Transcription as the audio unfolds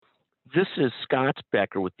This is Scott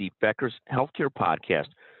Becker with the Becker's Healthcare Podcast.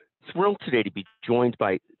 Thrilled today to be joined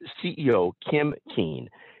by CEO Kim Keene.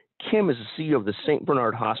 Kim is the CEO of the St.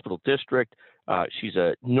 Bernard Hospital District. She's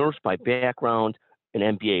a nurse by background, an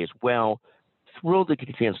MBA as well. Thrilled to get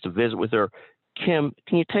a chance to visit with her. Kim,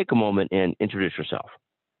 can you take a moment and introduce yourself?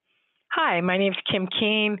 Hi, my name is Kim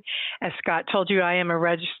Keene. As Scott told you, I am a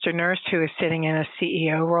registered nurse who is sitting in a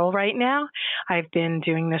CEO role right now. I've been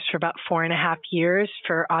doing this for about 4.5 years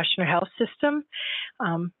for Ochsner Health System.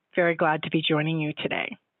 Very glad to be joining you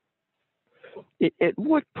today. At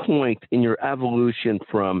what point in your evolution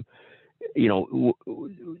from,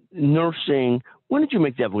 nursing, when did you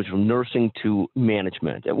make the evolution from nursing to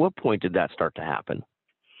management? At what point did that start to happen?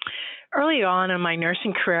 Early on in my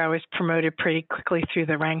nursing career, I was promoted pretty quickly through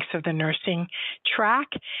the ranks of the nursing track.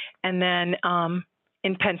 And then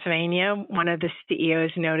in Pennsylvania, one of the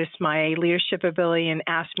CEOs noticed my leadership ability and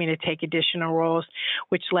asked me to take additional roles,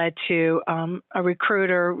 which led to a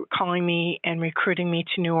recruiter calling me and recruiting me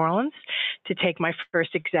to New Orleans to take my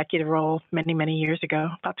first executive role many, many years ago,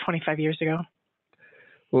 about 25 years ago.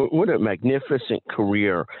 Well, what a magnificent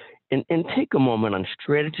career. And take a moment on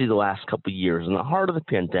strategy the last couple of years. In the heart of the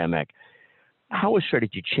pandemic, how has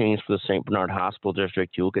strategy changed for the St. Bernard Hospital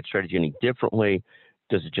District? Do you look at strategy any differently?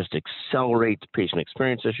 Does it just accelerate patient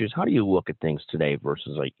experience issues? How do you look at things today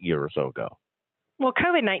versus a year or so ago? Well,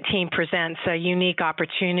 COVID-19 presents a unique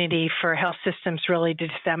opportunity for health systems really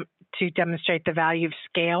to demonstrate the value of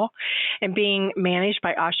scale. And being managed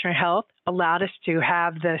by Ochsner Health allowed us to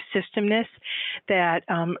have the systemness that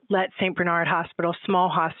let St. Bernard Hospital, small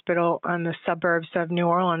hospital in the suburbs of New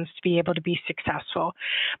Orleans, to be able to be successful.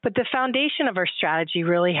 But the foundation of our strategy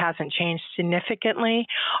really hasn't changed significantly.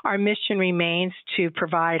 Our mission remains to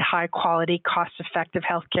provide high quality, cost-effective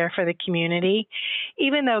healthcare for the community.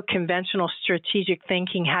 Even though conventional strategic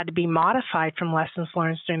thinking had to be modified from lessons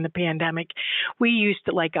learned during the pandemic, we used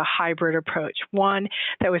like a hybrid approach, one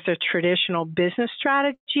that was a traditional business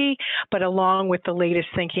strategy, but along with the latest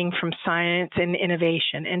thinking from science and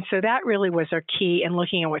innovation. And so that really was our key in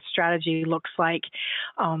looking at what strategy looks like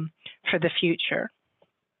for the future.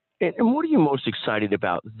 And what are you most excited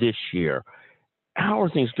about this year? How are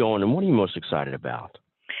things going, and what are you most excited about?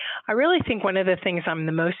 I really think one of the things I'm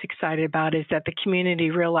the most excited about is that the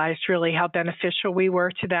community realized really how beneficial we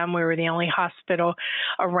were to them. We were the only hospital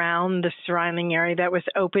around the surrounding area that was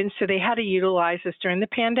open, so they had to utilize us during the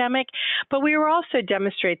pandemic. But we were also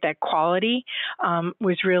demonstrate that quality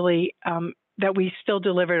was really that we still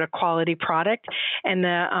delivered a quality product, and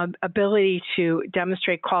the ability to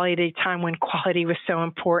demonstrate quality at a time when quality was so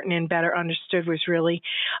important and better understood was really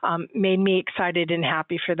made me excited and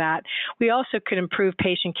happy for that. We also could improve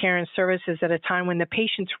patient care and services at a time when the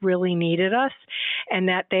patients really needed us, and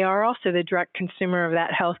that they are also the direct consumer of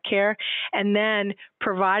that health care, and then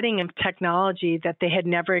providing them technology that they had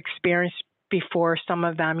never experienced before. Some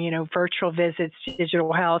of them, virtual visits,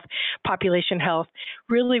 digital health, population health,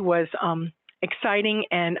 really was exciting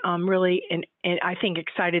and really, and I think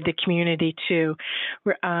excited the community too.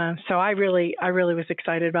 So I really was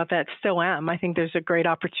excited about that. Still am. I think there's a great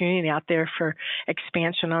opportunity out there for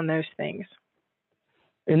expansion on those things.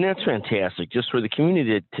 And that's fantastic, just for the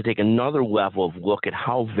community to take another level of look at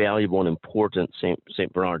how valuable and important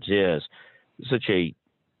St. Bernard's is. Such a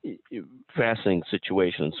fascinating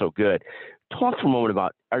situation and so good. Talk for a moment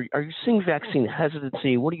about, are you seeing vaccine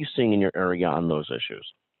hesitancy? What are you seeing in your area on those issues?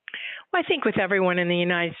 Well, I think with everyone in the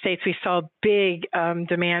United States, we saw big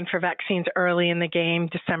demand for vaccines early in the game,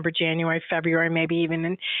 December, January, February, maybe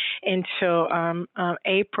even until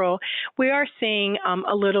April. We are seeing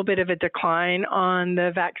a little bit of a decline on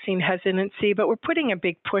the vaccine hesitancy, but we're putting a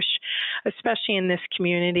big push, especially in this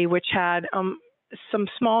community, which had some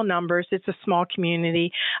small numbers. It's a small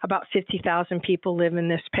community. About 50,000 people live in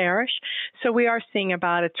this parish. So we are seeing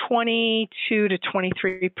about a 22 to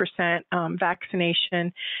 23%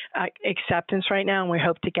 vaccination acceptance right now, and we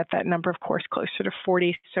hope to get that number, of course, closer to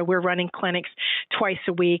 40. So we're running clinics twice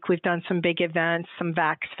a week. We've done some big events, some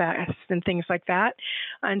Vax Fest and things like that.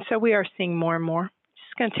 And so we are seeing more and more. It's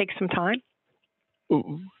just going to take some time.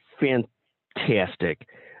 Fantastic.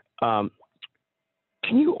 Can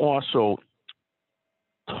you also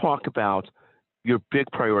talk about your big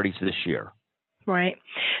priorities this year? Right.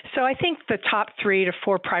 So I think the top 3 to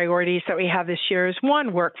 4 priorities that we have this year is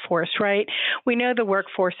one, workforce, right? We know the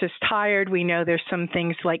workforce is tired. We know there's some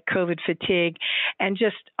things like COVID fatigue, and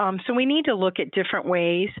just so we need to look at different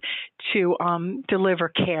ways to deliver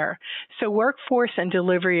care. So workforce and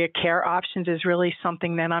delivery of care options is really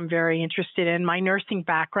something that I'm very interested in. My nursing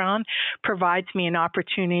background provides me an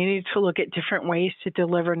opportunity to look at different ways to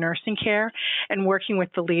deliver nursing care, and working with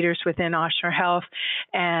the leaders within Ochsner Health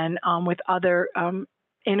and with other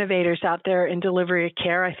innovators out there in delivery of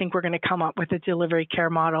care. I think we're going to come up with a delivery care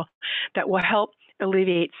model that will help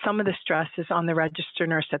alleviate some of the stresses on the registered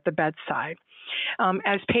nurse at the bedside.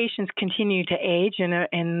 As patients continue to age in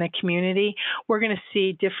the community, we're going to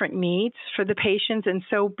see different needs for the patients. And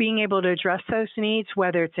so being able to address those needs,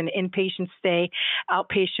 whether it's an inpatient stay,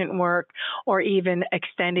 outpatient work, or even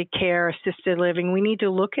extended care, assisted living, we need to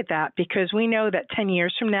look at that, because we know that 10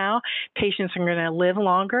 years from now, patients are going to live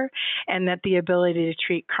longer, and that the ability to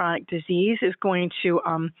treat chronic disease is going to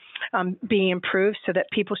be improved, so that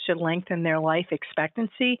people should lengthen their life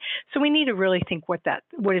expectancy. So we need to really think what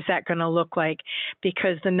is that going to look like,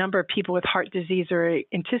 because the number of people with heart disease are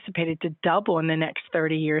anticipated to double in the next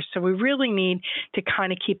 30 years. So we really need to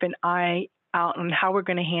kind of keep an eye out on how we're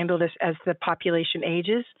going to handle this as the population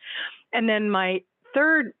ages. And then my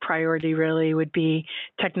third priority really would be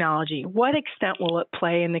technology. What extent will it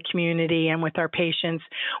play in the community and with our patients?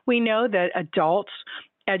 We know that adults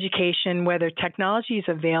education, whether technology is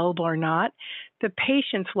available or not, the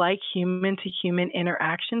patients like human-to-human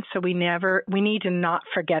interaction. So we need to not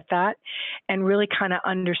forget that, and really kind of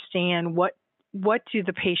understand what do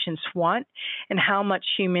the patients want and how much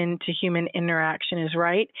human-to-human interaction is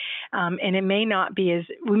right. And it may not be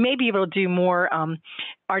we may be able to do more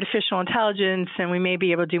artificial intelligence, and we may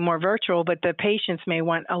be able to do more virtual, but the patients may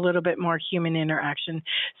want a little bit more human interaction.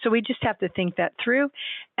 So we just have to think that through.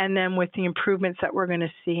 And then with the improvements that we're going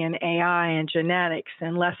to see in AI and genetics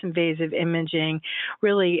and less invasive imaging,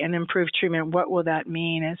 really an improved treatment, what will that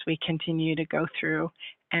mean as we continue to go through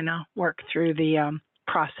and work through the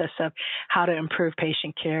process of how to improve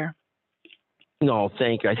patient care? No,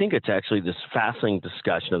 thank you. I think it's actually this fascinating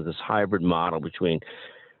discussion of this hybrid model between,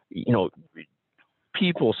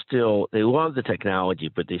 people still, they love the technology,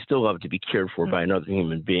 but they still love to be cared for by another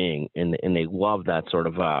human being. And they love that sort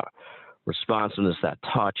of responsiveness, that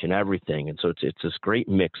touch and everything. And so it's this great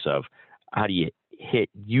mix of how do you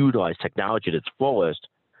utilize technology at its fullest,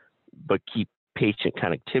 but keep patient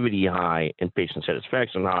connectivity high and patient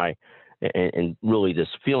satisfaction high, and really this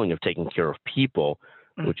feeling of taking care of people,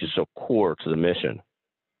 which is so core to the mission.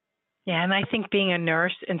 Yeah, and I think being a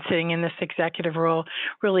nurse and sitting in this executive role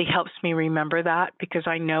really helps me remember that, because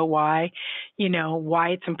I know why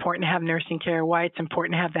it's important to have nursing care, why it's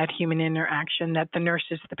important to have that human interaction, that the nurse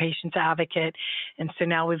is the patient's advocate. And so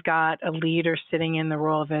now we've got a leader sitting in the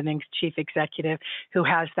role of a chief executive who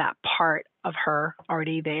has that part of her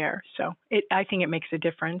already there. So I think it makes a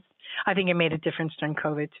difference. I think it made a difference during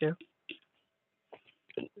COVID too.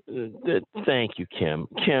 Thank you, Kim.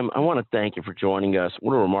 Kim, I want to thank you for joining us.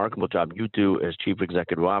 What a remarkable job you do as Chief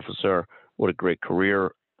Executive Officer. What a great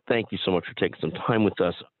career. Thank you so much for taking some time with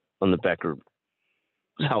us on the Becker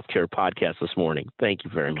Healthcare Podcast this morning. Thank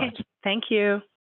you very much. Thank you.